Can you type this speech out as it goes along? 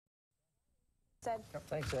Said. Yep,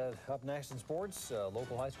 thanks, Ed. Up next in sports, a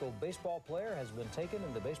local high school baseball player has been taken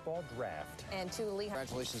in the baseball draft. And two Lee.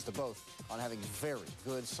 Congratulations to both on having very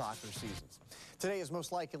good soccer seasons. Today is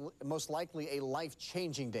most likely a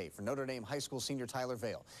life-changing day for Notre Dame high school senior Tyler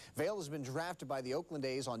Vail. Vail has been drafted by the Oakland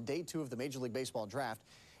A's on day 2 of the Major League Baseball draft.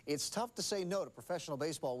 It's tough to say no to professional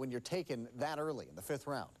baseball when you're taken that early in the 5th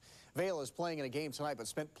round. Vail is playing in a game tonight, but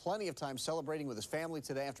spent plenty of time celebrating with his family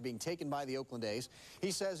today after being taken by the Oakland A's.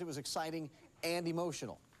 He says it was exciting and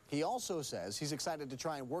emotional. He also says he's excited to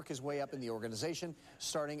try and work his way up in the organization,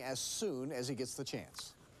 starting as soon as he gets the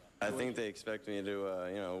chance. I think they expect me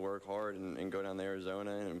to, work hard and go down to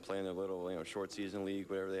Arizona and play in the little, short season league,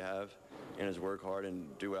 whatever they have, and just work hard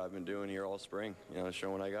and do what I've been doing here all spring,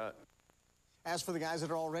 showing what I got. As for the guys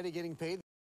that are already getting paid,